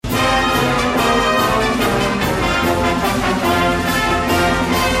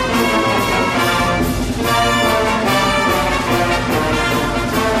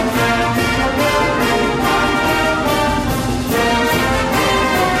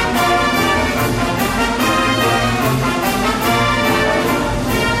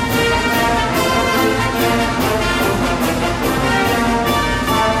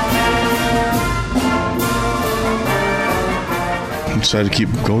excited to keep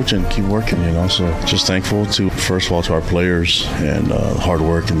coaching, keep working, So just thankful first of all, to our players and the hard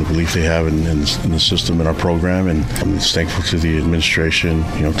work and the belief they have in the system and our program. And I'm just thankful to the administration,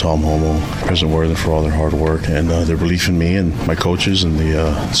 Tom Homo, President Worthen, for all their hard work and their belief in me and my coaches and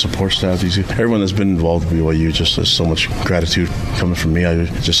the support staff. Everyone that's been involved with BYU, just there's so much gratitude coming from me. I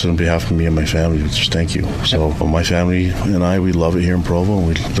just on behalf of me and my family, just thank you. So my family and I, we love it here in Provo, and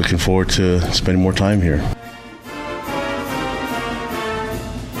we're looking forward to spending more time here.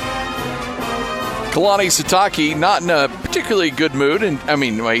 Kalani Sitake, not in a particularly good mood, and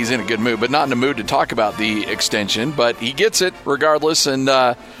he's in a good mood, but not in a mood to talk about the extension, but he gets it regardless, and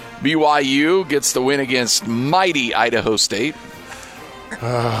BYU gets the win against mighty Idaho State.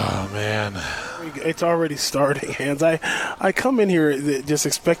 Oh, man. It's already starting, Hans. I come in here just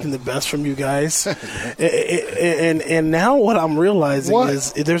expecting the best from you guys, and now what I'm realizing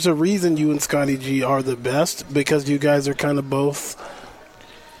is there's a reason you and Scotty G are the best, because you guys are kind of both.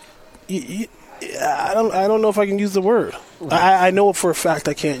 I don't know if I can use the word. I know for a fact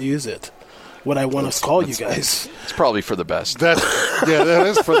I can't use it. What I want to call you guys. It's probably for the best. That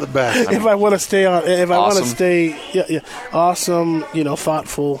is for the best. If I want to stay on, I want to stay, awesome,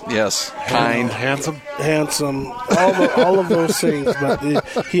 thoughtful, yes, kind, handsome, all of those things. But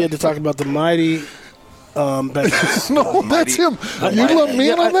he had to talk about the mighty. Bengals. No, that's him. You let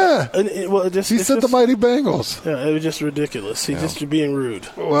me in on that. He said the mighty Bengals. Yeah, it was just ridiculous. He's just being rude.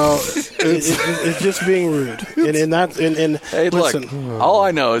 Well, it's just being rude. And hey, listen, look, all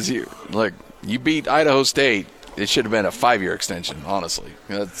I know is you beat Idaho State. It should have been a 5-year extension, honestly.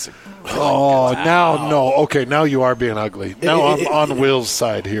 Now no. Okay, now you are being ugly. Now I'm on Will's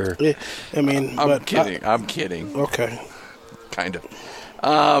side here. I'm kidding. Okay. Kind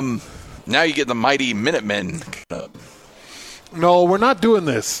of. Now you get the mighty Minutemen. No, we're not doing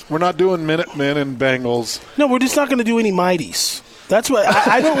this. We're not doing Minutemen and Bengals. No, we're just not going to do any mighties. That's what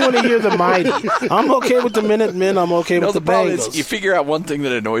I don't want to hear the mighty. I'm okay with the Minutemen. I'm okay with the problem Bengals. Is you figure out one thing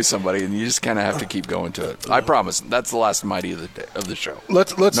that annoys somebody, and you just kind of have to keep going to it. I promise. That's the last mighty of the show.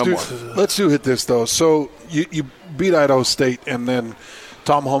 Let's hit this though. So you beat Idaho State, and then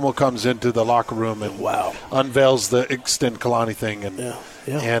Tom Homo comes into the locker room and unveils the extend Kalani thing,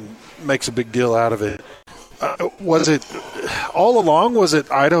 and makes a big deal out of it. Was it all along? Was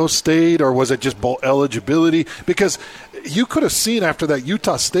it Idaho State, or was it just bowl eligibility? Because you could have seen after that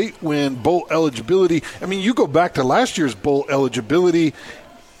Utah State win bowl eligibility. You go back to last year's bowl eligibility.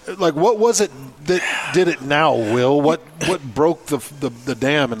 Like, what was it that did it now, Will? What broke the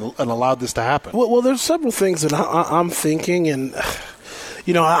dam and allowed this to happen? Well, there's several things that I'm thinking, and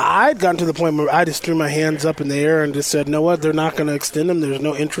I'd gotten to the point where I just threw my hands up in the air and just said, "No, what? They're not going to extend him. There's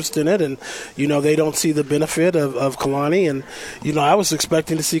no interest in it." And, they don't see the benefit of Kalani. And, I was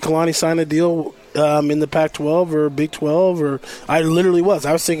expecting to see Kalani sign a deal in the Pac-12 or Big 12. Or I literally was.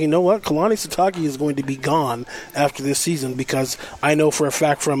 I was thinking, you know what? Kalani Sitake is going to be gone after this season, because I know for a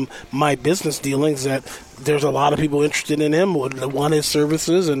fact from my business dealings that there's a lot of people interested in him, want his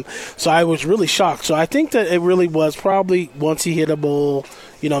services, and so I was really shocked. So I think that it really was probably once he hit a bowl,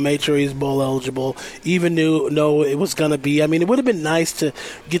 made sure he's bowl eligible, even know it was going to be. It would have been nice to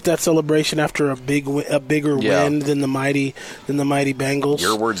get that celebration after a bigger win than the mighty Bengals.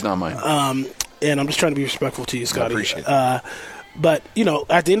 Your words, not mine. And I'm just trying to be respectful to you, Scotty. I appreciate it. But,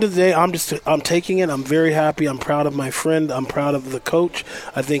 at the end of the day, I'm taking it. I'm very happy. I'm proud of my friend. I'm proud of the coach.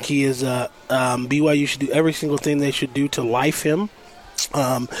 I think he is BYU should do every single thing they should do to life him.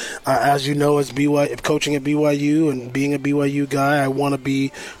 As you know, as coaching at BYU and being a BYU guy, I want to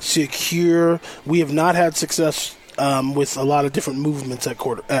be secure. We have not had success with a lot of different movements at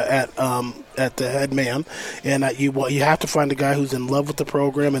the head man, and you have to find a guy who's in love with the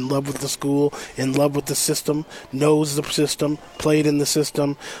program, in love with the school, in love with the system, knows the system, played in the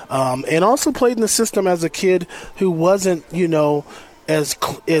system, and also played in the system as a kid who wasn't, as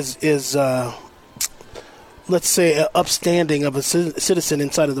let's say, upstanding of a citizen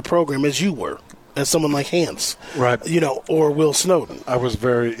inside of the program as you were, as someone like Hans, right? Or Will Snowden. I was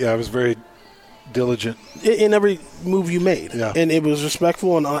very diligent in every move you made, and it was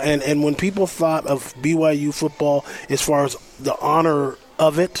respectful. And when people thought of BYU football as far as the honor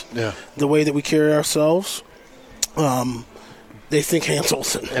of it, the way that we carry ourselves, they think Hans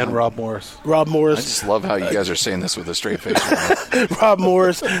Olsen and Rob Morris. I just love how you guys are saying this with a straight face. Rob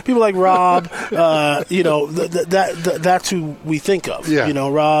Morris, people like Rob, that's who we think of.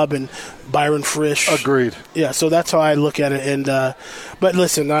 Rob and Byron Frisch. Agreed. Yeah, so that's how I look at it. And but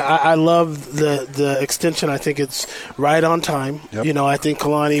listen, I love the extension. I think it's right on time. Yep. I think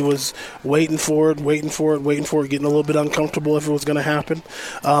Kalani was waiting for it, getting a little bit uncomfortable if it was going to happen.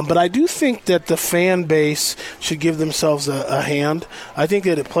 But I do think that the fan base should give themselves a hand. I think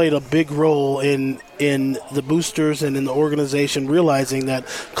that it played a big role in the boosters and in the organization realizing that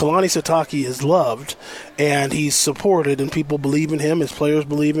Kalani Sitake is loved and he's supported and people believe in him, his players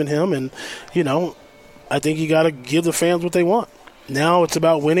believe in him, and I think you got to give the fans what they want. Now it's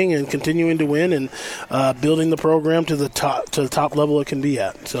about winning and continuing to win and building the program to the top level it can be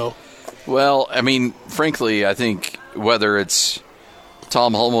at. So, well, I mean, frankly, I think whether it's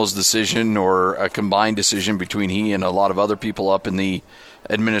Tom Holmoe's decision or a combined decision between he and a lot of other people up in the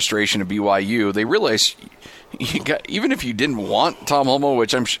administration of BYU, they realize even if you didn't want Tom Holmoe,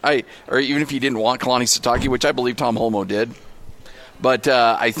 or even if you didn't want Kalani Sitake, which I believe Tom Holmoe did, but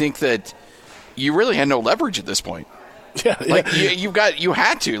I think that you really had no leverage at this point. Yeah, you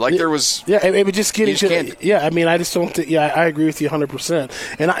had to. Like there was. Yeah, it was just getting to. Yeah, I mean, I just don't think. Yeah, I agree with you 100%.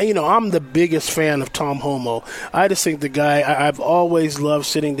 And I'm the biggest fan of Tom Holmoe. I just think the guy. I've always loved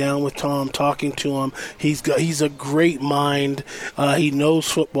sitting down with Tom, talking to him. He's a great mind. He knows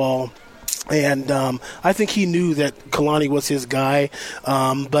football. And I think he knew that Kalani was his guy,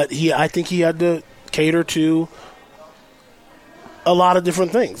 but I think he had to cater to a lot of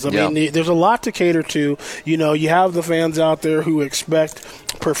different things. I mean, there's a lot to cater to. You have the fans out there who expect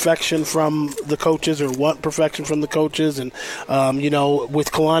perfection from the coaches or want perfection from the coaches. And,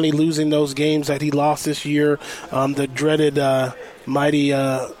 with Kalani losing those games that he lost this year, the dreaded mighty,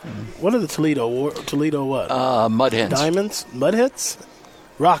 what are the Toledo what? Mud Hens. Diamonds? Mud Hits?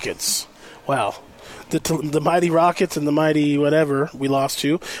 Rockets. Wow. The mighty Rockets and the mighty whatever we lost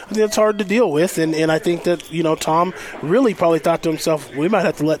to, I think that's hard to deal with. And I think that, Tom really probably thought to himself, we might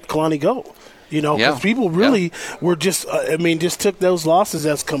have to let Kalani go. Because people really were just took those losses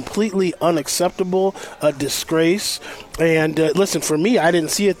as completely unacceptable, a disgrace. And listen, for me, I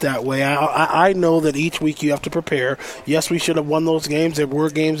didn't see it that way. I know that each week you have to prepare. Yes, we should have won those games. There were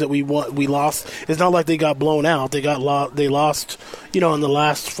games that we lost. It's not like they got blown out. They lost, in the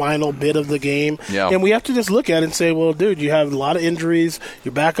last final bit of the game. Yeah. And we have to just look at it and say, well, dude, you have a lot of injuries.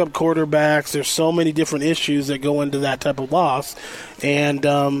 Your backup quarterbacks. There's so many different issues that go into that type of loss. And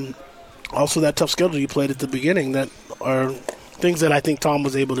also that tough schedule you played at the beginning that are things that I think Tom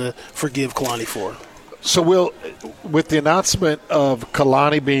was able to forgive Kalani for. So, Will, with the announcement of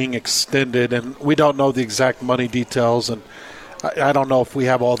Kalani being extended, and we don't know the exact money details, and I don't know if we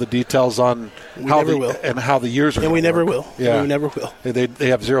have all the details on how the years are. And we never will. Yeah, we never will. They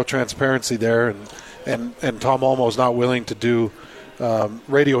have zero transparency there, and Tom Holmoe's not willing to do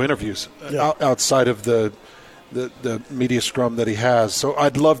radio interviews outside of the media scrum that he has. So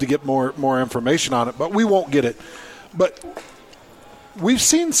I'd love to get more information on it, but we won't get it. But we've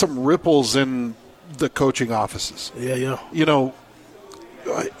seen some ripples in the coaching offices. Yeah.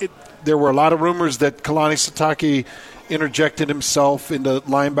 There were a lot of rumors that Kalani Sitake interjected himself into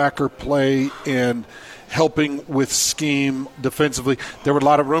linebacker play and helping with scheme defensively. There were a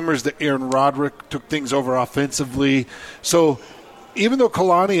lot of rumors that Aaron Roderick took things over offensively. So even though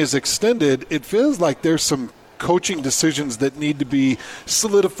Kalani is extended, it feels like there's some coaching decisions that need to be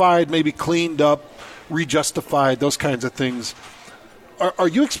solidified, maybe cleaned up, rejustified, those kinds of things. Are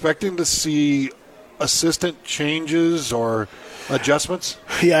you expecting to see assistant changes or adjustments?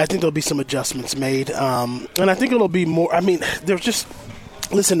 Yeah, I think there'll be some adjustments made. And I think it'll be more – I mean, there's just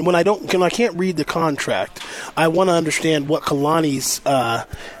 – listen, when I can't read the contract, I want to understand what Kalani's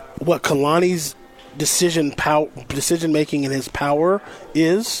decision making and his power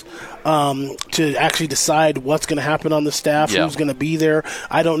is to actually decide what's going to happen on the staff, who's going to be there.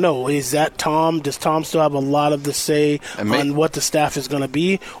 I don't know. Is that Tom? Does Tom still have a lot of the say on what the staff is going to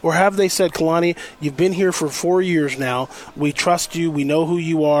be? Or have they said, Kalani, you've been here for 4 years now. We trust you. We know who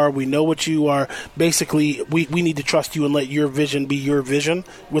you are. We know what you are. Basically, we need to trust you and let your vision be your vision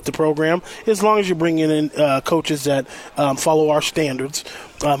with the program, as long as you're bringing in coaches that follow our standards,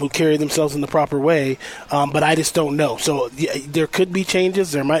 who carry themselves in the proper way. But I just don't know. So there could be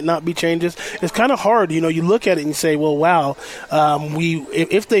changes. There might not be changes. It's kind of hard. You look at it and you say, well, wow,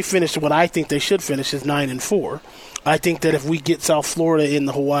 if they finish what I think they should finish is 9-4. I think that if we get South Florida in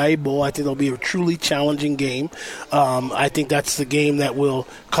the Hawaii Bowl, I think it'll be a truly challenging game. I think that's the game that will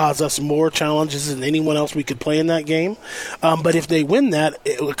cause us more challenges than anyone else we could play in that game. But if they win that,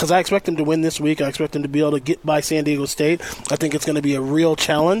 because I expect them to win this week, I expect them to be able to get by San Diego State. I think it's going to be a real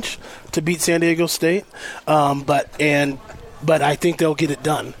challenge to beat San Diego State. but I think they'll get it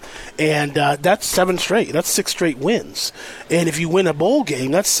done. And that's 7 straight. That's 6 straight wins. And if you win a bowl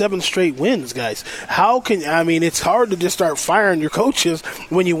game, that's 7 straight wins, guys. It's hard to just start firing your coaches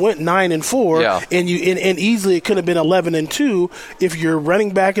when you went 9-4, and easily it could have been 11-2 if your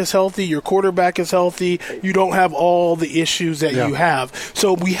running back is healthy, your quarterback is healthy, you don't have all the issues that you have.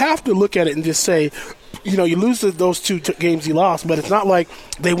 So we have to look at it and just say, you lose those 2 games you lost, but it's not like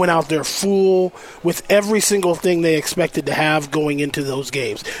they went out there full with every single thing they expected to have going into those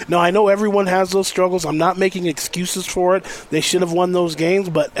games. Now, I know everyone has those struggles. I'm not making excuses for it. They should have won those games,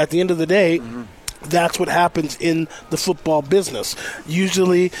 but at the end of the day, that's what happens in the football business.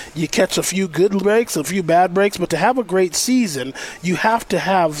 Usually you catch a few good breaks, a few bad breaks, but to have a great season, you have to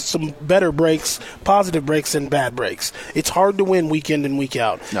have some better breaks, positive breaks, and bad breaks. It's hard to win week in and week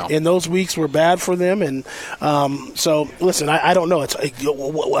out. No. And those weeks were bad for them. And so, listen, I don't know.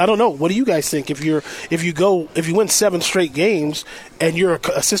 I don't know. What do you guys think? If you win 7 straight games and you're an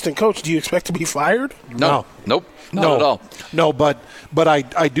assistant coach, do you expect to be fired? No. Nope. Not at all. No, but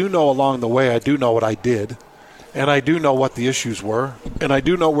I do know along the way, I do know what I did, and I do know what the issues were, and I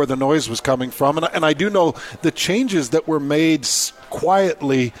do know where the noise was coming from, and I do know the changes that were made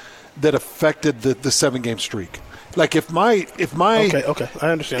quietly that affected the 7-game streak. Like if my okay,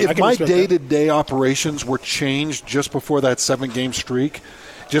 I understand. If my day-to-day operations were changed just before that 7-game streak,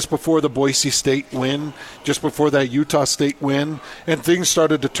 just before the Boise State win, just before that Utah State win, and things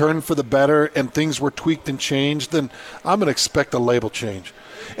started to turn for the better and things were tweaked and changed, then I'm going to expect a label change.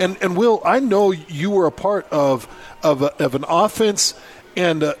 And Will, I know you were a part of an offense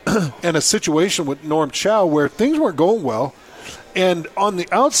and a situation with Norm Chow where things weren't going well. And on the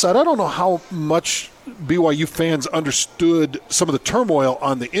outside, I don't know how much BYU fans understood some of the turmoil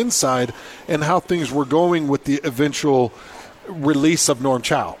on the inside and how things were going with the eventual release of Norm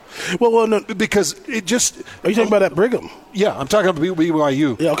Chow. Well, no, because it just... Are you talking about at Brigham? Yeah, I'm talking about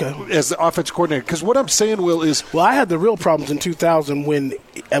BYU. Yeah, okay. As the offense coordinator. Because what I'm saying, Will, is... Well, I had the real problems in 2000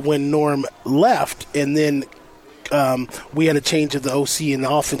 when Norm left, and then we had a change of the OC, and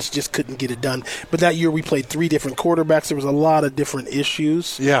the offense just couldn't get it done. But that year we played 3 different quarterbacks. There was a lot of different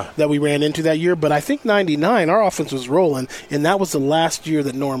issues that we ran into that year. But I think 99, our offense was rolling, and that was the last year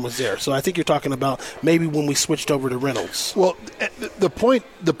that Norm was there. So I think you're talking about maybe when we switched over to Reynolds. Well, the point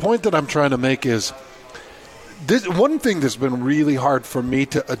that I'm trying to make is this, one thing that's been really hard for me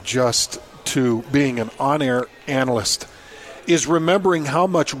to adjust to being an on-air analyst is remembering how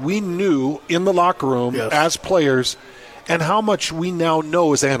much we knew in the locker room as players and how much we now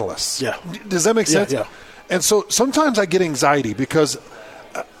know as analysts. Yeah. Does that make sense? Yeah. And so sometimes I get anxiety because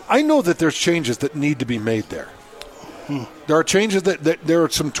I know that there's changes that need to be made there. There are changes that there are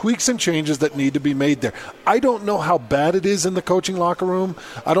some tweaks and changes that need to be made there. I don't know how bad it is in the coaching locker room.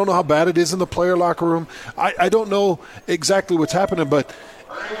 I don't know how bad it is in the player locker room. I don't know exactly what's happening, but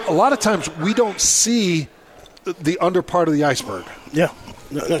a lot of times we don't see the under part of the iceberg. Yeah,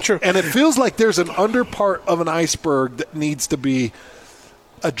 no, true. And it feels like there's an under part of an iceberg that needs to be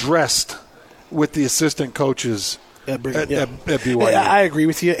addressed with the assistant coaches at BYU. I agree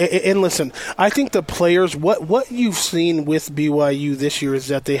with you. And listen, I think the players, what you've seen with BYU this year is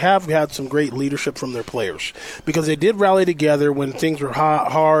that they have had some great leadership from their players because they did rally together when things were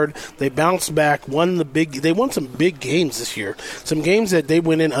hard. They bounced back, they won some big games this year, some games that they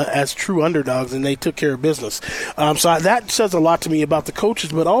went in as true underdogs, and they took care of business. So that says a lot to me about the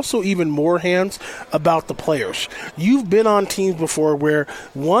coaches, but also even more, Hands, about the players. You've been on teams before where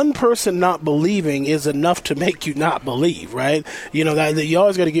one person not believing is enough to make you not believe, right? You know, that you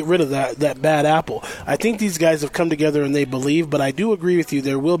always got to get rid of that bad apple. I think these guys have come together and they believe, but I do agree with you.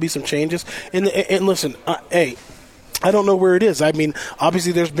 There will be some changes. And listen, hey, I don't know where it is. I mean,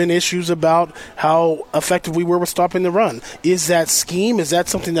 obviously there's been issues about how effective we were with stopping the run. Is that scheme, is that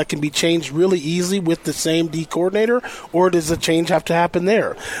something that can be changed really easily with the same D coordinator, or does a change have to happen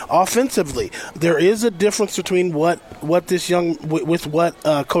there? Offensively, there is a difference between what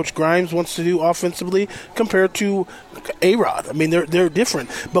Coach Grimes wants to do offensively compared to A-Rod. I mean, they're different.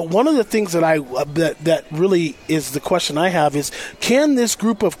 But one of the things that really is the question I have is, can this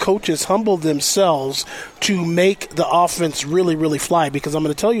group of coaches humble themselves to make the offense really, really fly? Because I'm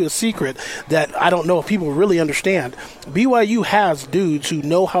going to tell you a secret that I don't know if people really understand. BYU has dudes who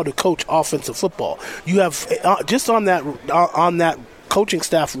know how to coach offensive football. You have just on that coaching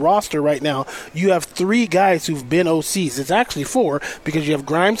staff roster right now, you have 3 guys who've been OCs. It's actually 4 because you have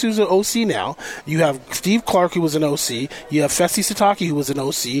Grimes, who's an OC now. You have Steve Clark, who was an OC. You have Fesi Sitake, who was an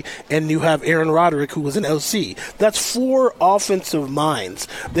OC. And you have Aaron Roderick, who was an OC. That's 4 offensive minds.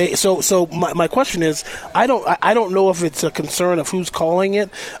 So my question is, I don't know if it's a concern of who's calling it,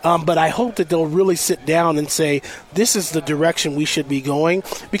 but I hope that they'll really sit down and say, this is the direction we should be going.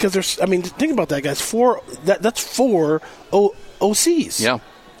 Because think about that, guys. That's 4 OCs. Yeah.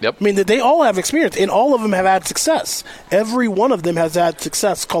 Yep. I mean, they all have experience, and all of them have had success. Every one of them has had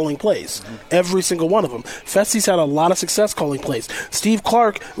success calling plays. Mm-hmm. Every single one of them. Fessi's had a lot of success calling plays. Steve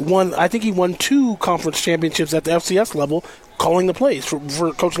Clark won 2 conference championships at the FCS level calling the plays for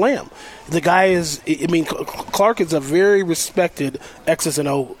Coach Lamb. The guy is, Clark is a very respected X's and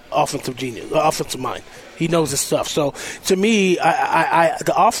O offensive genius, offensive mind. He knows his stuff. So, to me,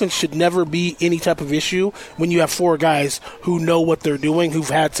 the offense should never be any type of issue when you have 4 guys who know what they're doing, who've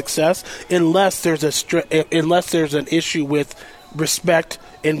had success, unless there's an issue with respect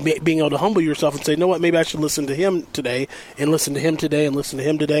and being able to humble yourself and say, you know what, maybe I should listen to him today and listen to him today and listen to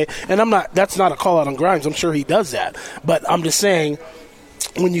him today. And that's not a call out on Grimes. I'm sure he does that. But I'm just saying,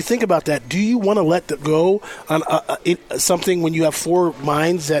 when you think about that, do you want to let that go on something when you have 4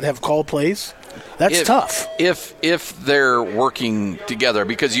 minds that have called plays? That's tough. If they're working together,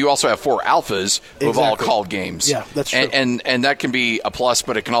 because you also have 4 alphas who have all called games. Yeah, that's true. And that can be a plus,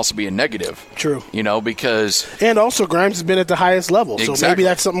 but it can also be a negative. True. Because... And also, Grimes has been at the highest level. Exactly. So maybe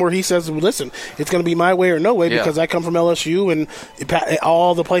that's something where he says, listen, it's going to be my way or no way because I come from LSU and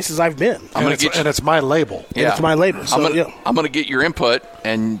all the places I've been. And it's my label. Yeah. And it's my label. So, I'm going to get your input,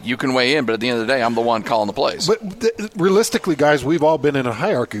 and you can weigh in, but at the end of the day, I'm the one calling the plays. But realistically, guys, we've all been in a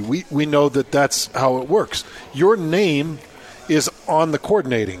hierarchy. We know that's how it works. Your name is on the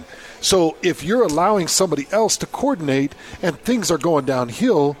coordinating. So if you're allowing somebody else to coordinate and things are going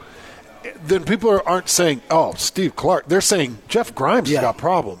downhill, then people aren't saying, oh, Steve Clark. They're saying Jeff Grimes has got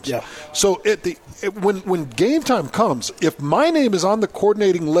problems. Yeah. So when game time comes, if my name is on the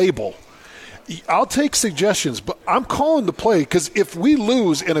coordinating label, I'll take suggestions, but I'm calling the play because if we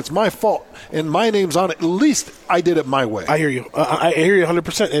lose and it's my fault and my name's on it, at least I did it my way. I hear you. I hear you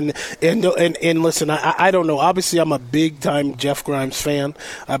 100%. And listen, I don't know. Obviously, I'm a big-time Jeff Grimes fan.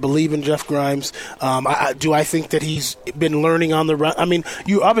 I believe in Jeff Grimes. Do I think that he's been learning on the run? I mean,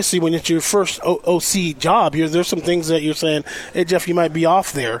 you obviously, when it's your first OC job, there's some things that you're saying, hey, Jeff, you might be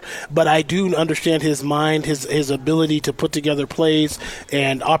off there. But I do understand his mind, his ability to put together plays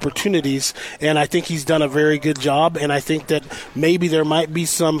and opportunities. And I think he's done a very good job. And I think that maybe there might be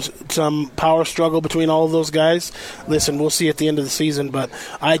some power struggle between all of those guys. Listen, we'll see at the end of the season. But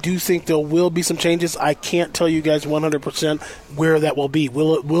I do think there will be some changes. I can't tell you guys 100% where that will be.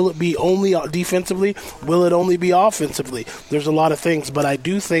 Will it be only defensively? Will it only be offensively? There's a lot of things. But I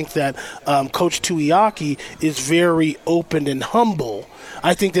do think that Coach Tuiaki is very open and humble.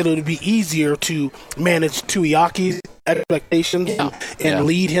 I think that it would be easier to manage Tuiaki's expectations and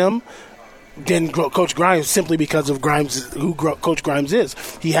lead him than Coach Grimes, simply because of who Coach Grimes is.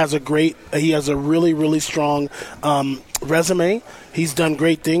 He has a really, really strong resume. He's done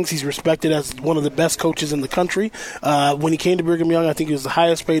great things. He's respected as one of the best coaches in the country. When he came to Brigham Young, I think he was the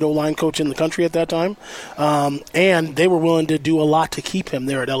highest paid O-line coach in the country at that time. And they were willing to do a lot to keep him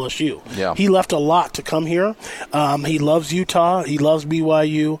there at LSU. Yeah. He left a lot to come here. He loves Utah. He loves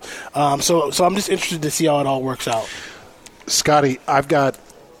BYU. So I'm just interested to see how it all works out. Scotty, I've got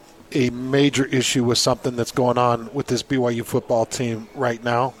a major issue with something that's going on with this BYU football team right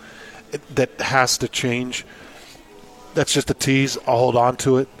now that has to change. That's just a tease. I'll hold on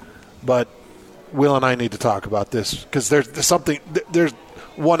to it. But Will and I need to talk about this because there's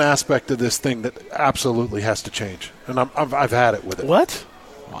one aspect of this thing that absolutely has to change. And I've had it with it. What?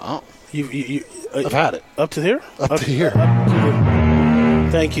 Wow. I've had it. Up to here? Up to here.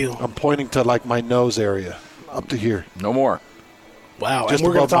 Thank you. I'm pointing to like my nose area. Up to here. No more. Wow. Just and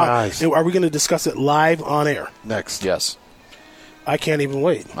we're going to talk. My eyes. Are we going to discuss it live on air? Next. Yes. I can't even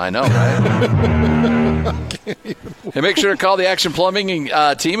wait. I know, right? Hey, make sure to call the Action Plumbing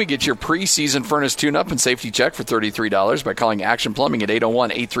team and get your preseason furnace tune-up and safety check for $33 by calling Action Plumbing at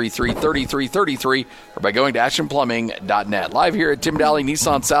 801-833-3333 or by going to actionplumbing.net. Live here at Tim Daly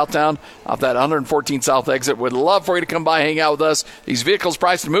Nissan Southtown off that 114 South exit. Would love for you to come by and hang out with us. These vehicles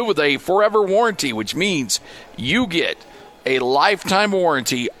priced to move with a forever warranty, which means you get a lifetime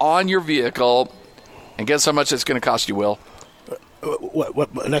warranty on your vehicle. And guess how much it's going to cost you, Will?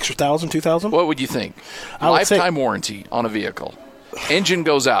 What an extra $1,000, $2,000? What would you think? Lifetime warranty on a vehicle. Engine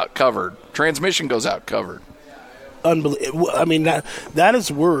goes out, covered. Transmission goes out, covered. Unbelievable. I mean, that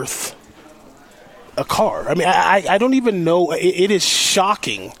is worth a car. I mean, I don't even know. It is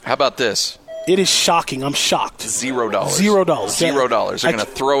shocking. How about this? It is shocking. I'm shocked. $0. $0. $0. They're going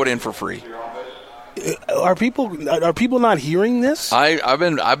to throw it in for free. Are people not hearing this? I've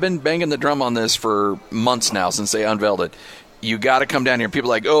been banging the drum on this for months now since they unveiled it. You got to come down here.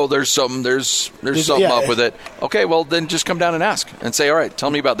 People are like, oh, there's something up with it. Okay, well then just come down and ask and say, all right, tell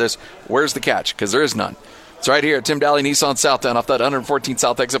me about this. Where's the catch? Because there is none. It's right here at Tim Daly Nissan Southtown off that 114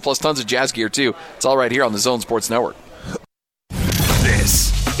 South exit, plus tons of jazz gear too. It's all right here on the Zone Sports Network.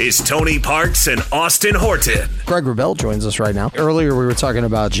 This is Tony Parks and Austin Horton. Greg Wrubell joins us right now. Earlier we were talking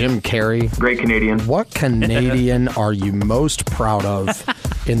about Jim Carrey. Great Canadian. What Canadian are you most proud of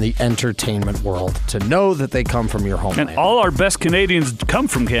in the entertainment world to know that they come from your homeland? And all our best Canadians come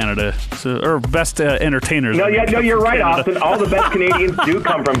from Canada, or best entertainers. No, you're right, Austin. All the best Canadians do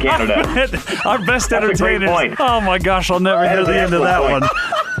come from Canada. Our best That's entertainers. a great point. Oh my gosh, I'll never hear the end of that one.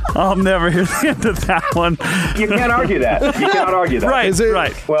 I'll never hear the end of that one. You can't argue that. You cannot argue that.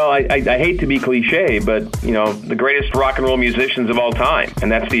 Right. Well, I hate to be cliche, but the greatest rock and roll musicians of all time,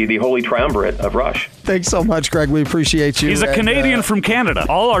 and that's the holy triumvirate of Rush. Thanks so much, Greg. We appreciate you. He's a Canadian from Canada.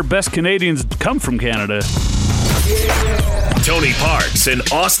 All our best Canadians come from Canada. Tony Parks and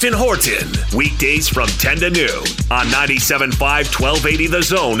Austin Horton. Weekdays from 10 to noon on 97.5, 1280 The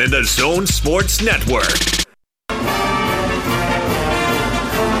Zone and the Zone Sports Network.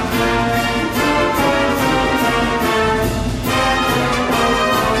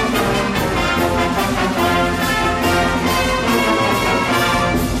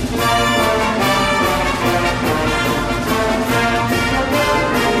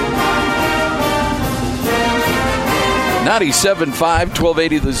 .97.5,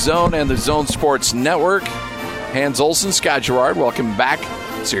 1280 The Zone and the Zone Sports Network. Hans Olsen, Scott Garrard, welcome back.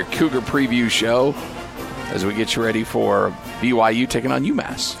 It's your Cougar preview show as we get you ready for BYU taking on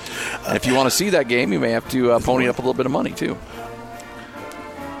UMass. And if you want to see that game, you may have to pony up a little bit of money, too.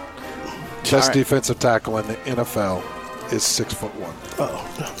 Best defensive tackle in the NFL is 6'1".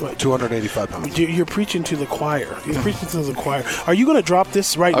 Oh, right. 285 pounds. You're preaching to the choir. Are you going to drop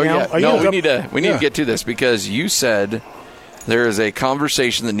this right now? Yeah. We need to get to this because you said there is a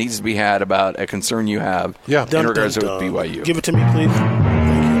conversation that needs to be had about a concern you have in regards to BYU. Give it to me, please.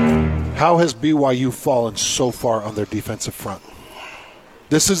 Thank you. How has BYU fallen so far on their defensive front?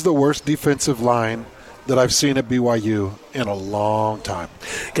 This is the worst defensive line that I've seen at BYU in a long time.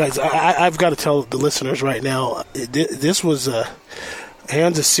 Guys, I've got to tell the listeners right now, this was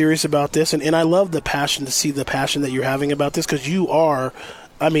Hans is serious about this, and I love the passion, to see the passion that you're having about this, because you are –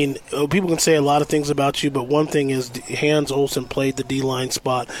 I mean, people can say a lot of things about you, but one thing is Hans Olsen played the D-line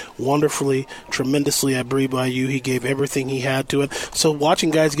spot wonderfully, tremendously at BYU. He gave everything he had to it. So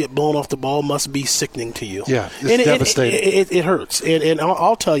watching guys get blown off the ball must be sickening to you. Yeah, it's devastating. It hurts. And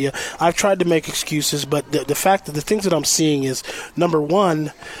I'll tell you, I've tried to make excuses, but the fact that the things that I'm seeing is, number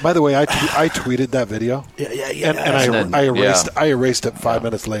one. By the way, I tweeted that video. Yeah. And I erased it 5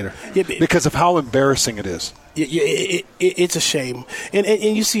 minutes later because of how embarrassing it is. It's a shame, and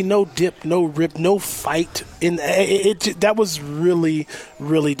you see no dip, no rip, no fight. That was really,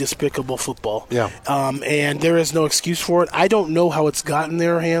 really despicable football. Yeah. And there is no excuse for it. I don't know how it's gotten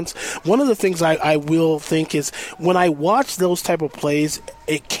there, Hans. One of the things I will think is when I watch those type of plays,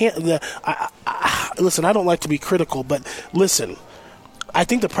 it can't. Listen, I don't like to be critical, but listen. I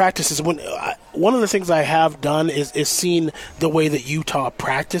think the practice is one of the things I have done is seen the way that Utah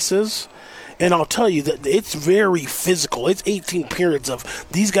practices. And I'll tell you that it's very physical. It's 18 periods of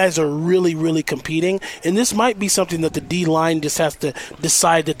these guys are really, really competing. And this might be something that the D-line just has to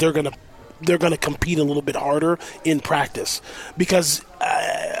decide that they're going to compete a little bit harder in practice. Because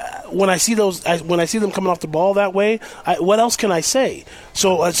when I see them coming off the ball that way, what else can I say?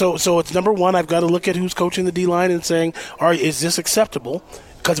 So it's number one, I've got to look at who's coaching the D-line and saying, all right, is this acceptable?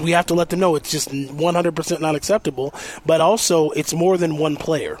 Because we have to let them know it's just 100% not acceptable. But also, it's more than one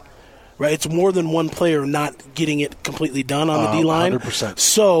player. Right, it's more than one player not getting it completely done on the D-line. 100%.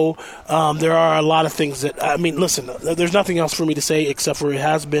 So there are a lot of things that, I mean, listen, there's nothing else for me to say except for it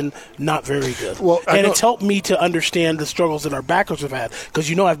has been not very good. Well, it's helped me to understand the struggles that our backers have had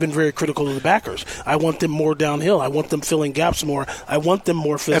because, I've been very critical of the backers. I want them more downhill. I want them filling gaps more. I want them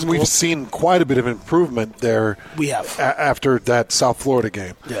more physical. And we've seen quite a bit of improvement there. We have. After that South Florida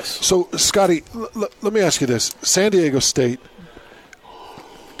game. Yes. So, Scotty, let me ask you this. San Diego State,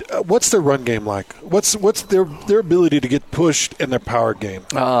 what's their run game like? What's their ability to get pushed in their power game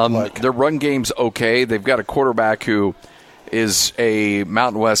like? Their run game's okay. They've got a quarterback who is a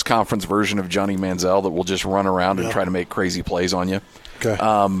Mountain West Conference version of Johnny Manziel that will just run around and try to make crazy plays on you.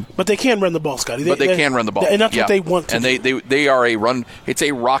 Okay. But they can run the ball, Scotty. They can run the ball, and that's what they want to. And do. they are a run. It's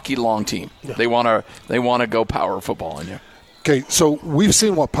a rocky long team. Yeah. They want to go power football on you. Okay, so we've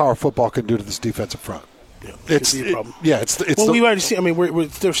seen what power football can do to this defensive front. Yeah, it's a problem. We've already seen. I mean,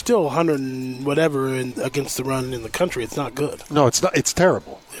 they're still 100 and whatever against the run in the country. It's not good. No, it's not. It's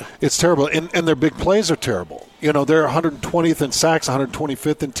terrible. Yeah. It's terrible, and their big plays are terrible. They're 120th in sacks,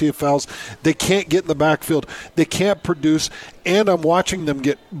 125th in TFLs. They can't get in the backfield. They can't produce, and I'm watching them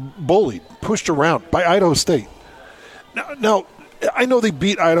get bullied, pushed around by Idaho State. Now, I know they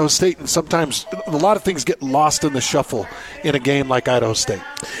beat Idaho State, and sometimes a lot of things get lost in the shuffle in a game like Idaho State.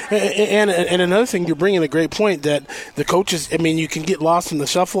 And another thing, you're bringing a great point that the coaches, I mean, you can get lost in the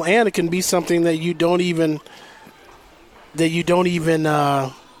shuffle, and it can be something that you don't even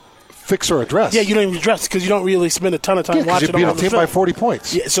fix or address. Yeah, you don't even address because you don't really spend a ton of time watching. You beat a team by 40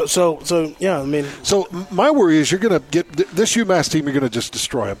 points. Yeah, so yeah, I mean. So my worry is you're going to get this UMass team. You're going to just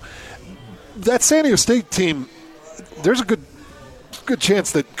destroy them. That San Diego State team, there's a good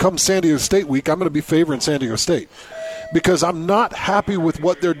chance that come San Diego State week, I'm going to be favoring San Diego State because I'm not happy with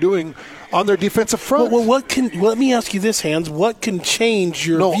what they're doing on their defensive front. Well, let me ask you this, Hans. What can change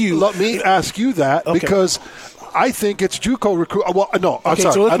your view? Let me ask you that because I think it's JUCO recruit. Well, no, I'm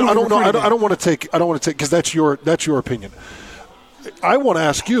sorry. So I don't know. I don't want to take because that's your opinion. I want to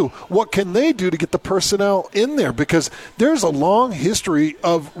ask you, what can they do to get the personnel in there? Because there's a long history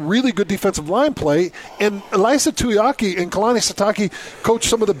of really good defensive line play, and Elisa Tuiaki and Kalani Sitake coach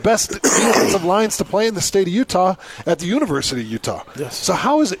some of the best defensive lines to play in the state of Utah at the University of Utah. Yes. So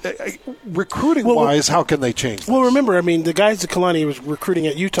how is it, recruiting-wise, how can they change this? Well, remember, I mean, the guys that Kalani was recruiting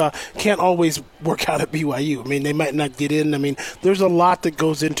at Utah can't always work out at BYU. I mean, they might not get in. I mean, there's a lot that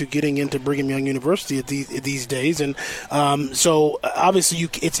goes into getting into Brigham Young University at these days, and so obviously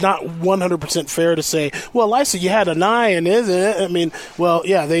it's not 100% fair to say, well, Lisa, you had an eye, and isn't it? I mean, well,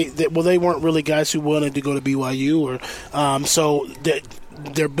 yeah, they weren't really guys who wanted to go to BYU, or so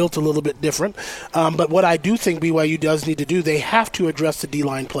they're built a little bit different. But what I do think BYU does need to do, they have to address the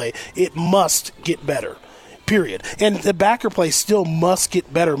D-line play. It must get better. Period. And the backer play still must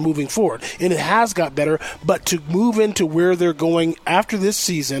get better moving forward. And it has got better, but to move into where they're going after this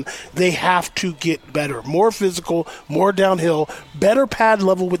season, they have to get better. More physical, more downhill, better pad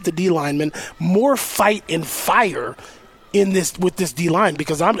level with the D linemen, more fight and fire with this D line,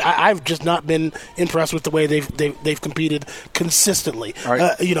 because I've just not been impressed with the way they've competed consistently.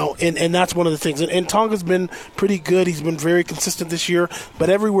 Right. And that's one of the things. And Tonga's been pretty good. He's been very consistent this year, but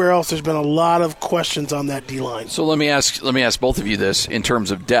everywhere else there's been a lot of questions on that D line. So let me ask both of you this in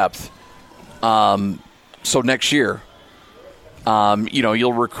terms of depth. So next year,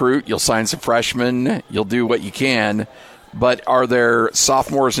 you'll recruit, you'll sign some freshmen, you'll do what you can. But are there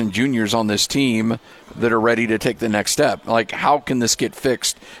sophomores and juniors on this team that are ready to take the next step? Like, how can this get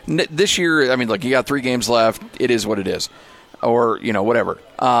fixed? This year, I mean, look, you got 3 games left. It is what it is. Or, whatever.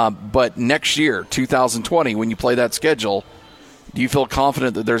 But next year, 2020, when you play that schedule, do you feel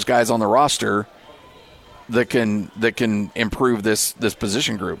confident that there's guys on the roster that can improve this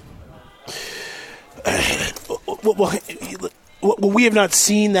position group? Well, we have not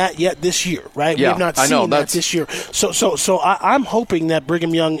seen that yet this year, right? Yeah, we have not seen that this year. So I'm hoping that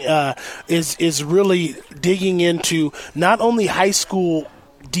Brigham Young is really digging into not only high school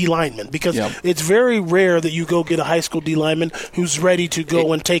D linemen, because it's very rare that you go get a high school D lineman who's ready to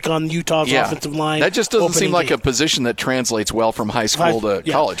go and take on Utah's offensive line. That just doesn't seem like a position that translates well from high school to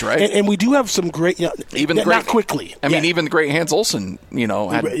college, right? And we do have some great, not quickly. I mean, even the great Hans Olsen, had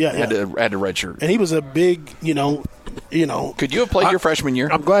to redshirt, and he was a big, Could you have played your freshman year?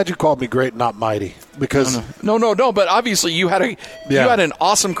 I'm glad you called me great, not mighty, because no. But obviously you had an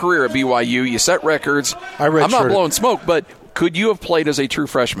awesome career at BYU. You set records. I'm not blowing smoke, but could you have played as a true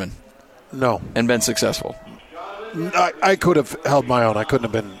freshman? No, and been successful. I could have held my own. I couldn't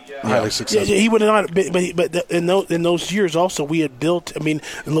have been highly successful. Yeah, he would have not. But in those years also, we had built. I mean,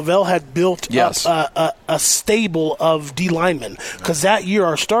 Lavelle had built up a stable of D linemen, because that year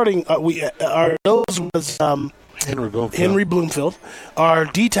our starting our nose was Henry Bloomfield. Our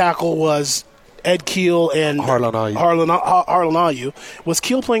D tackle was Ed Keel and Harlan Ayu. Was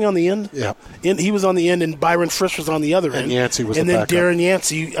Keel playing on the end? Yeah. He was on the end, and Byron Frisch was on the other end. And Yancey was and the then backup. Darren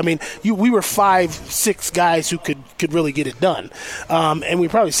Yancey. I mean, we were 5-6 guys who could could really get it done. And we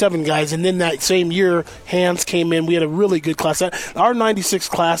probably 7 guys. And then that same year, Hans came in. We had a really good class. Our 96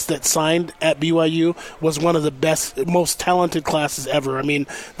 class that signed at BYU was one of the best, most talented classes ever. I mean,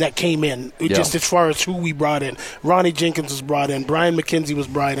 that came in, just as far as who we brought in. Ronnie Jenkins was brought in. Brian McKenzie was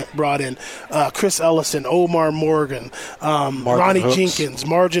brought in. Chris Ellison, Omar Morgan, Ronnie Jenkins,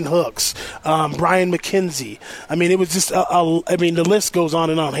 Margin Hooks, Brian McKenzie. I mean, it was just, the list goes on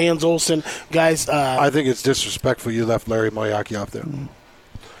and on. Hans Olsen, guys. I think it's disrespectful you left Larry Moyaki off there.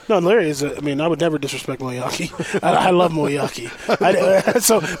 No, Larry is. I would never disrespect Moyaki. I love Moyaki.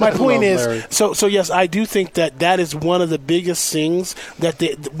 So my point is, so yes, I do think that is one of the biggest things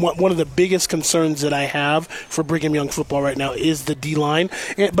one of the biggest concerns that I have for Brigham Young football right now is the D line.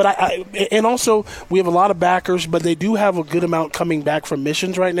 And also we have a lot of backers, but they do have a good amount coming back from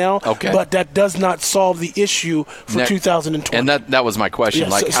missions right now. Okay, but that does not solve the issue for 2020. And that was my question.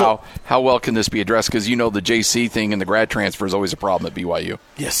 How well can this be addressed? Because the JC thing and the grad transfer is always a problem at BYU.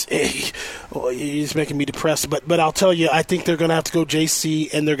 Yes. He's making me depressed, but I'll tell you, I think they're going to have to go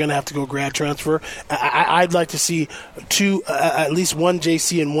JC and they're going to have to go grad transfer. I'd like to see at least one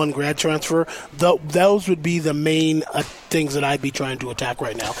JC and one grad transfer. Those would be the main things that I'd be trying to attack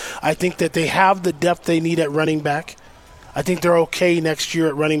right now. I think that they have the depth they need at running back. I think they're okay next year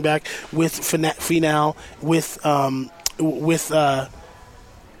at running back with Finau, with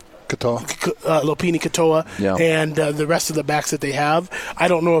Lopini Katoa, and the rest of the backs that they have. I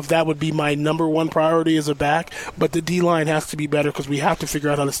don't know if that would be my number one priority as a back, but the D-line has to be better because we have to figure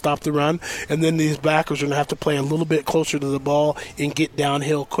out how to stop the run, and then these backers are going to have to play a little bit closer to the ball and get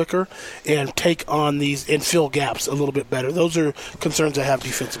downhill quicker and take on these and fill gaps a little bit better. Those are concerns I have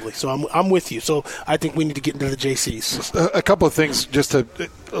defensively. So I'm with you. So I think we need to get into the JCs. A couple of things just to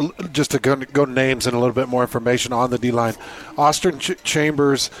go names and a little bit more information on the D-line. Austin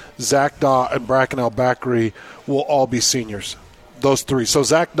Chambers, Zach Daw, and Bracken Al-Bakri will all be seniors. Those 3. So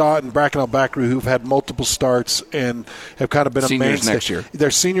Zach Daw and Bracken Al-Bakri, who've had multiple starts and have kind of been seniors a mainstay. Next year.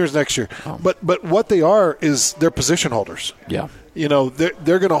 They're seniors next year. Oh. But what they are is they're position holders. Yeah.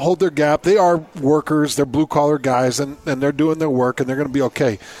 They're going to hold their gap. They are workers. They're blue-collar guys, and they're doing their work, and they're going to be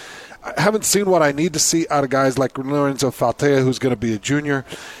okay. I haven't seen what I need to see out of guys like Lorenzo Faltea, who's going to be a junior.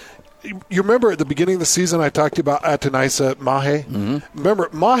 You remember at the beginning of the season I talked to you about Atanisa Mahe? Mm-hmm. Remember,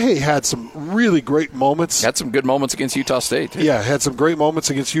 Mahe had some really great moments. Had some good moments against Utah State, too. Yeah, had some great moments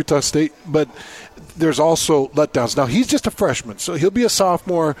against Utah State, but there's also letdowns. Now, he's just a freshman, so he'll be a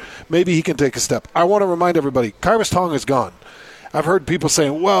sophomore. Maybe he can take a step. I want to remind everybody, Kyrus Tong is gone. I've heard people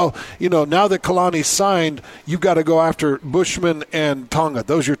saying, well, now that Kalani signed, you've got to go after Bushman and Tonga.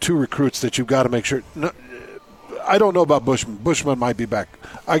 Those are your 2 recruits that you've got to make sure. No, I don't know about Bushman. Bushman might be back.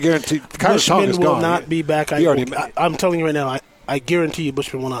 I guarantee Bushman is will gone. not be back. I'm telling you right now, I guarantee you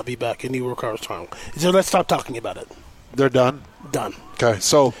Bushman will not be back, and neither will Kyrus Tong. So let's stop talking about it. They're done? Done. Okay,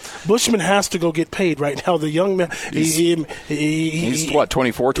 so Bushman has to go get paid right now. The young man, he's what,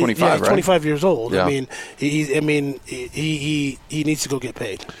 24, 25, right? 25 years old. Yeah. He needs to go get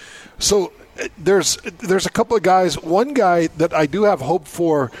paid. So there's a couple of guys. One guy that I do have hope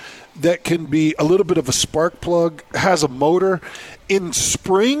for that can be a little bit of a spark plug, has a motor. In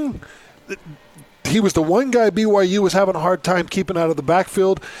spring, he was the one guy BYU was having a hard time keeping out of the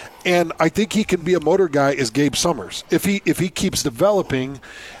backfield, and I think he can be a motor guy is Gabe Summers. If he keeps developing,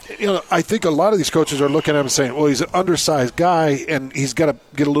 I think a lot of these coaches are looking at him and saying, well, he's an undersized guy, and he's got to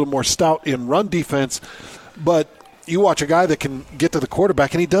get a little more stout in run defense. But you watch a guy that can get to the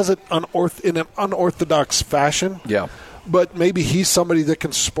quarterback, and he does it in an unorthodox fashion. Yeah. But maybe he's somebody that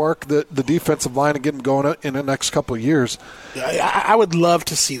can spark the defensive line and get him going in the next couple of years. I would love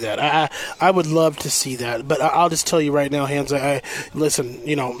to see that. I would love to see that. But I'll just tell you right now, Hans, listen,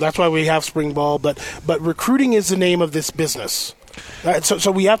 that's why we have spring ball. But recruiting is the name of this business.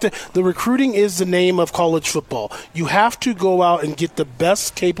 So we have to. The recruiting is the name of college football. You have to go out and get the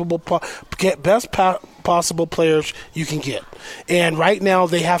best possible players you can get. And right now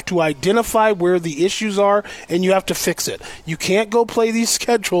they have to identify where the issues are, and you have to fix it. You can't go play these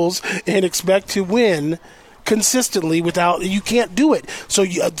schedules and expect to win consistently without. You can't do it. So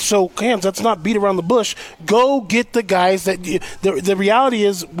Hans, let's not beat around the bush. Go get the guys that. The reality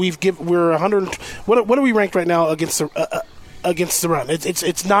is we're 100. What are we ranked right now against the run?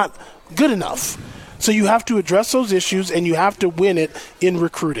 It's not good enough. So you have to address those issues, and you have to win it in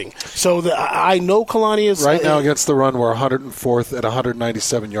recruiting. So I know Kalani is right now against the run. We're 104th at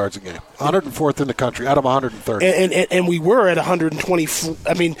 197 yards a game. 104th in the country out of 130. And we were at 120.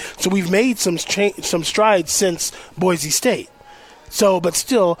 I mean, so we've made some strides since Boise State. So, but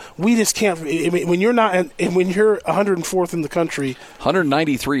still, we just can't. I mean, when you're not, and when you're 104th in the country,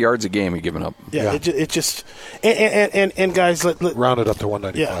 193 yards a game you're giving up. Yeah. It just and guys, round it up to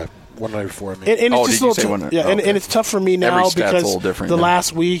 195. Yeah. 194. I mean. And it's did you say one? Yeah, and it's tough for me now because the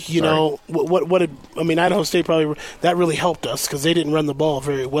last week, what Idaho State probably that really helped us because they didn't run the ball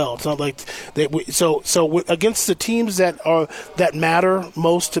very well. It's not like so against the teams that matter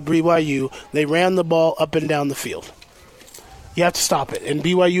most to BYU, they ran the ball up and down the field. You have to stop it. And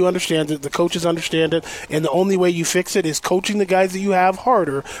BYU understands it. The coaches understand it. And the only way you fix it is coaching the guys that you have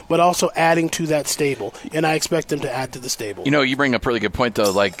harder, but also adding to that stable. And I expect them to add to the stable. You bring up a really good point,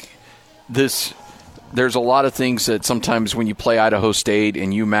 though. Like this, there's a lot of things that sometimes when you play Idaho State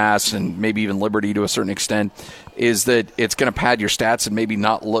and UMass and maybe even Liberty to a certain extent, is that it's going to pad your stats and maybe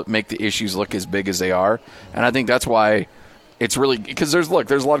not make the issues look as big as they are. And I think that's why it's really – because there's a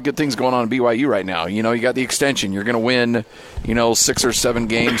lot of good things going on in BYU right now. You got the extension. You're going to win, 6 or 7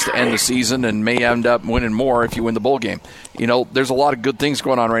 games to end the season and may end up winning more if you win the bowl game. There's a lot of good things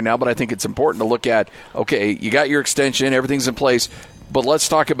going on right now, but I think it's important to look at, okay, you got your extension, everything's in place, but let's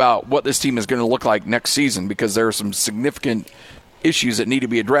talk about what this team is going to look like next season because there are some significant issues that need to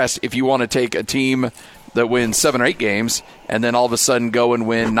be addressed if you want to take a team that wins 7 or 8 games and then all of a sudden go and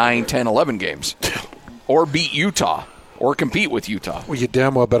win 9, 10, 11 games or beat Utah. Or compete with Utah. Well, you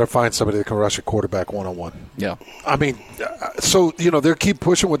damn well better find somebody that can rush a quarterback one-on-one. Yeah. I mean, so, they keep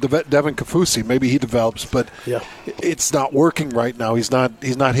pushing with Devin Kafusi. Maybe he develops, but it's not working right now. He's not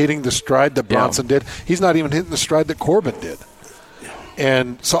hitting the stride that Bronson did. He's not even hitting the stride that Corbin did.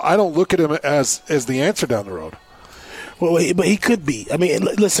 And so I don't look at him as the answer down the road. Well, but he could be. I mean,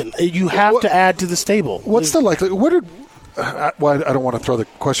 listen, you have to add to the stable. What's the likelihood? I don't want to throw the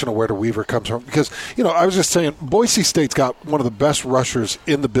question of where the Weaver comes from because, I was just saying Boise State's got one of the best rushers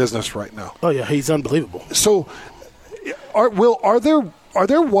in the business right now. Oh, yeah, he's unbelievable. So, are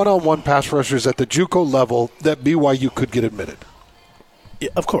there one-on-one pass rushers at the JUCO level that BYU could get admitted? Yeah,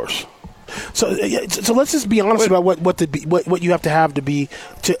 of course. So let's just be honest about what you have to be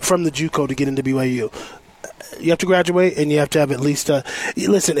from the JUCO to get into BYU. You have to graduate, and you have to have at least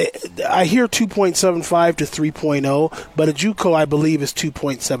listen, I hear 2.75 to 3.0, but a JUCO, I believe, is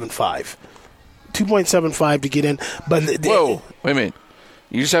 2.75. 2.75 to get in. But whoa, wait a minute.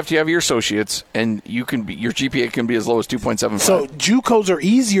 You just have to have your associates, and your GPA can be as low as 2.75. So JUCOs are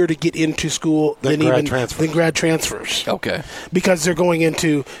easier to get into school than grad transfers. Okay, because they're going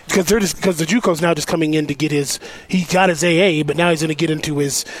into because the JUCO's now just coming in to get he got his AA, but now he's going to get into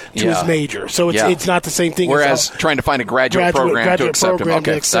his major. So it's not the same thing. Whereas trying to find a graduate program to accept him.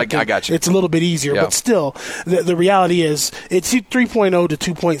 Okay, I got you. It's a little bit easier, but still, the reality is it's 3.0 to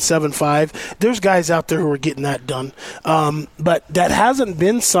 2.75. There's guys out there who are getting that done, but that hasn't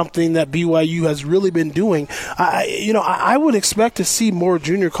been something that BYU has really been doing. I would expect to see more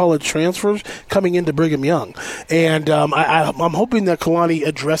junior college transfers coming into Brigham Young, and I'm hoping that Kalani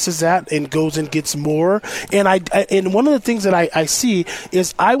addresses that and goes and gets more. And one of the things that I see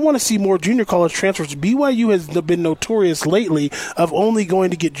is I want to see more junior college transfers. BYU has been notorious lately of only going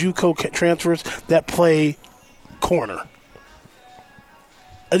to get JUCO transfers that play corner.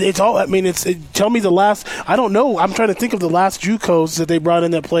 It's all. I mean, tell me the last. I don't know. I'm trying to think of the last JUCOs that they brought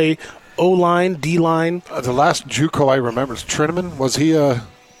in that play O-line, D-line. The last JUCO I remember is Trinnaman. Was he a?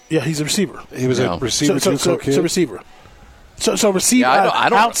 Yeah, he's a receiver. He was a receiver. JUCO kid? It's a receiver. So receiver. I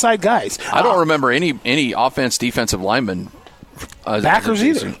don't, outside guys. I don't remember any offense, defensive linemen. Backers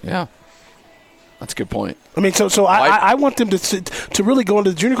either. Yeah. That's a good point. I mean, so I want them to really go into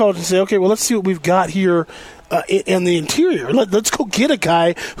the junior college and say, okay, well, let's see what we've got here in the interior. Let's go get a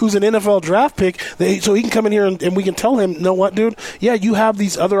guy who's an NFL draft pick so he can come in here and we can tell him, you know what, dude? Yeah, you have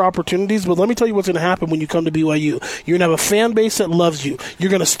these other opportunities, but let me tell you what's going to happen when you come to BYU. You're going to have a fan base that loves you. You're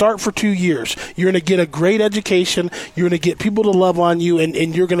going to start for 2 years. You're going to get a great education. You're going to get people to love on you,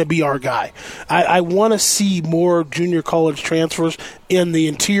 and you're going to be our guy. I want to see more junior college transfers in the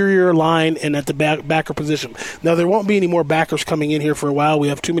interior line and at the backer position. Now, there won't be any more backers coming in here for a while. We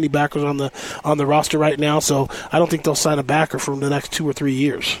have too many backers on the roster right now, so I don't think they'll sign a backer for the next 2 or 3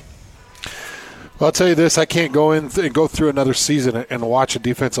 years. Well, I'll tell you this, I can't go through another season and watch a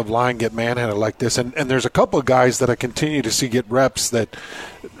defensive line get manhandled like this. And there's a couple of guys that I continue to see get reps that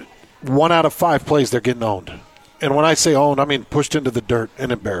 1 out of 5 plays they're getting owned. And when I say owned, I mean pushed into the dirt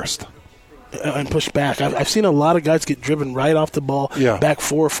and embarrassed. And pushed back. I've seen a lot of guys get driven right off the ball, back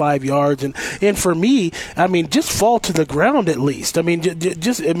 4 or 5 yards, and for me, I mean, just fall to the ground at least. I mean,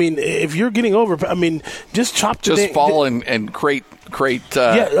 if you're getting over, I mean, just chop. Just fall and create.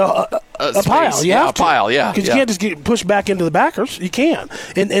 a pile. You have a pile, yeah. Because you can't just get pushed back into the backers. You can.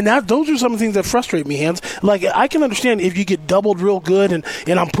 And those are some of the things that frustrate me, Hans. Like, I can understand if you get doubled real good and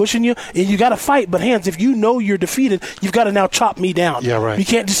I'm pushing you, and you got to fight. But, Hans, if you know you're defeated, you've got to now chop me down. Yeah, right. You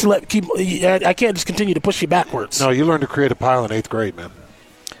can't just I can't just continue to push you backwards. No, you learn to create a pile in 8th grade, man.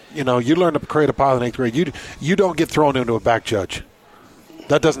 You learn to create a pile in 8th grade. You don't get thrown into a back judge.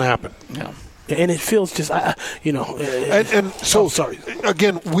 That doesn't happen. No. And it feels just, so, sorry.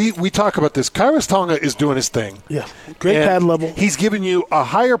 Again, we talk about this. Khyiris Tonga is doing his thing. Yeah, great pad level. He's giving you a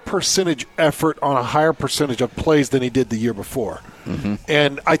higher percentage effort on a higher percentage of plays than he did the year before. Mm-hmm.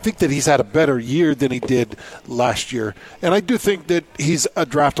 And I think that he's had a better year than he did last year. And I do think that he's a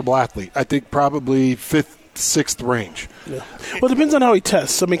draftable athlete. I think probably 5th, 6th range. Yeah. Well, it depends on how he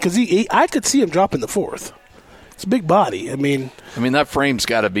tests. I mean, because I could see him drop in the 4th. It's a big body. I mean, that frame's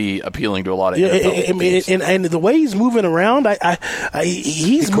got to be appealing to a lot of NFL and the way he's moving around,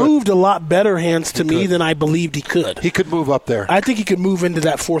 he's moved a lot better, Hans, to me than I believed he could. He could move up there. I think he could move into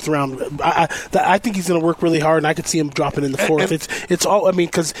that 4th round. I think he's going to work really hard, and I could see him dropping in the 4th. It's all. I mean,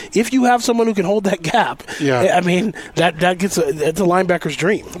 because if you have someone who can hold that gap, I mean that gets it's a linebacker's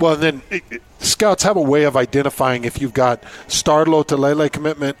dream. Well, then. Scouts have a way of identifying if you've got star Lotulelei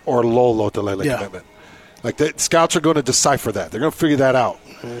commitment or low Lotulelei commitment. Like the scouts are going to decipher that. They're going to figure that out.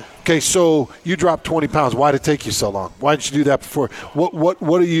 Mm-hmm. Okay, so you dropped 20 pounds. Why did it take you so long? Why didn't you do that before?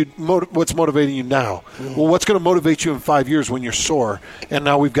 What's motivating you now? Mm-hmm. Well, what's going to motivate you in 5 years when you're sore? And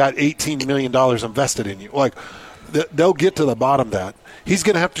now we've got $18 million invested in you. Like they'll get to the bottom of that. He's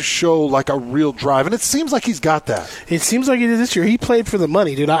going to have to show like a real drive, and it seems like he's got that. It seems like he did this year. He played for the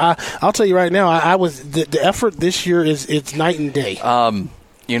money, dude. I'll tell you right now. The effort this year it's night and day.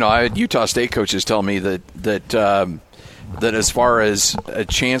 I had Utah State coaches tell me that as far as a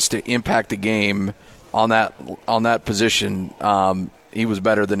chance to impact the game on that position, he was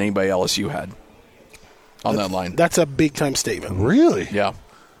better than anybody LSU had on that line. That's a big time statement. Really? Yeah.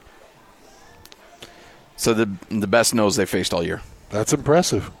 So the best nose they faced all year. That's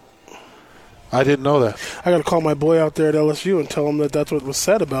impressive. I didn't know that. I got to call my boy out there at LSU and tell him that that's what was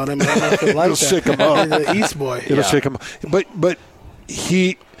said about him. It'll shake him up. The East boy. It'll shake him up. But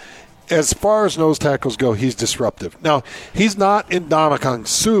he, as far as nose tackles go, he's disruptive. Now, he's not Ndamukong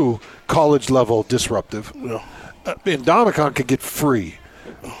Suh college-level disruptive. No. Ndamukong could get free.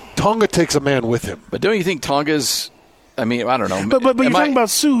 Tonga takes a man with him. But don't you think Tonga's – I mean, I don't know. But you're talking about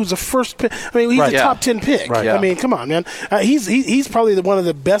Suh, who's a first pick. I mean, he's a top 10 pick. Right. Yeah. I mean, come on, man. He's probably one of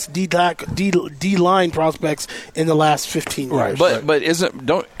the best D-line prospects in the last 15 years. Right. But isn't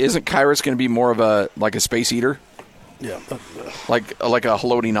Khyiris going to be more of a space eater? Yeah. Like a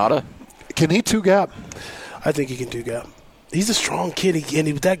Haloti Ngata? Can he two-gap? I think he can two-gap. He's a strong kid, and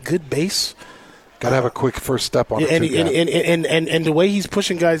he with that good base. Got to have a quick first step on it. And the way he's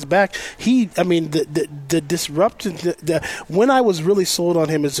pushing guys back, the disruption. When I was really sold on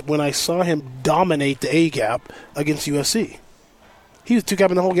him is when I saw him dominate the A gap against USC. He was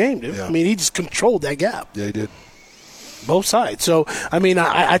two-gapping the whole game, dude. Yeah. I mean, he just controlled that gap. Yeah, he did. Both sides. So, I mean,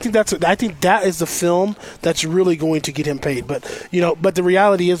 I think that is the film that's really going to get him paid. But the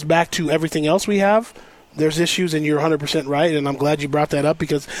reality is, back to everything else we have, there's issues, and you're 100% right, and I'm glad you brought that up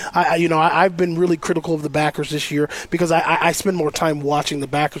because I've been really critical of the backers this year because I spend more time watching the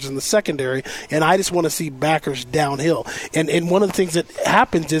backers in the secondary, and I just want to see backers downhill. And one of the things that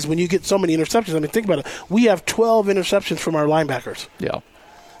happens is when you get so many interceptions, I mean, think about it. We have 12 interceptions from our linebackers. Yeah.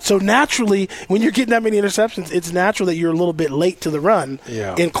 So naturally, when you're getting that many interceptions, it's natural that you're a little bit late to the run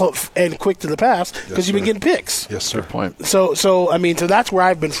and quick to the pass because you've been getting picks. Yes, sir. Good point. So that's where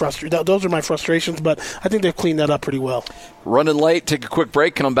I've been frustrated. Those are my frustrations, but I think they've cleaned that up pretty well. Running late, take a quick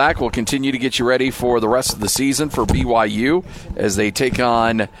break, come back. We'll continue to get you ready for the rest of the season for BYU as they take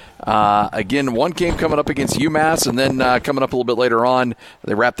on, again, one game coming up against UMass, and then coming up a little bit later on,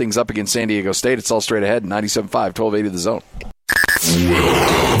 they wrap things up against San Diego State. It's all straight ahead, 97.5, 1280 The Zone.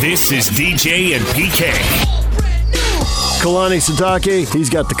 This is DJ and PK. Kalani Sitake, he's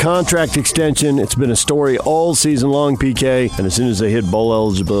got the contract extension. It's been a story all season long, PK. And as soon as they hit bowl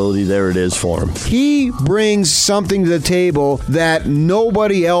eligibility, there it is for him. He brings something to the table that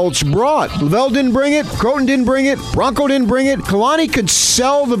nobody else brought. Lavelle didn't bring it. Croton didn't bring it. Bronco didn't bring it. Kalani could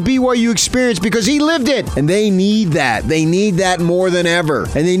sell the BYU experience because he lived it. And they need that. They need that more than ever.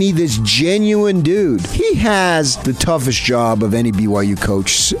 And they need this genuine dude. He has the toughest job of any BYU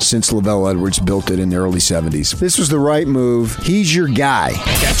coach since Lavelle Edwards built it in the early 70s. This was the right move. He's your guy.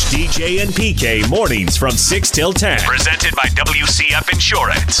 Catch DJ and PK mornings from 6 till 10. Presented by WCF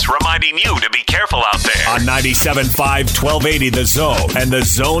Insurance. Reminding you to be careful out there. On 97.5, 1280 The Zone and The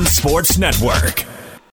Zone Sports Network.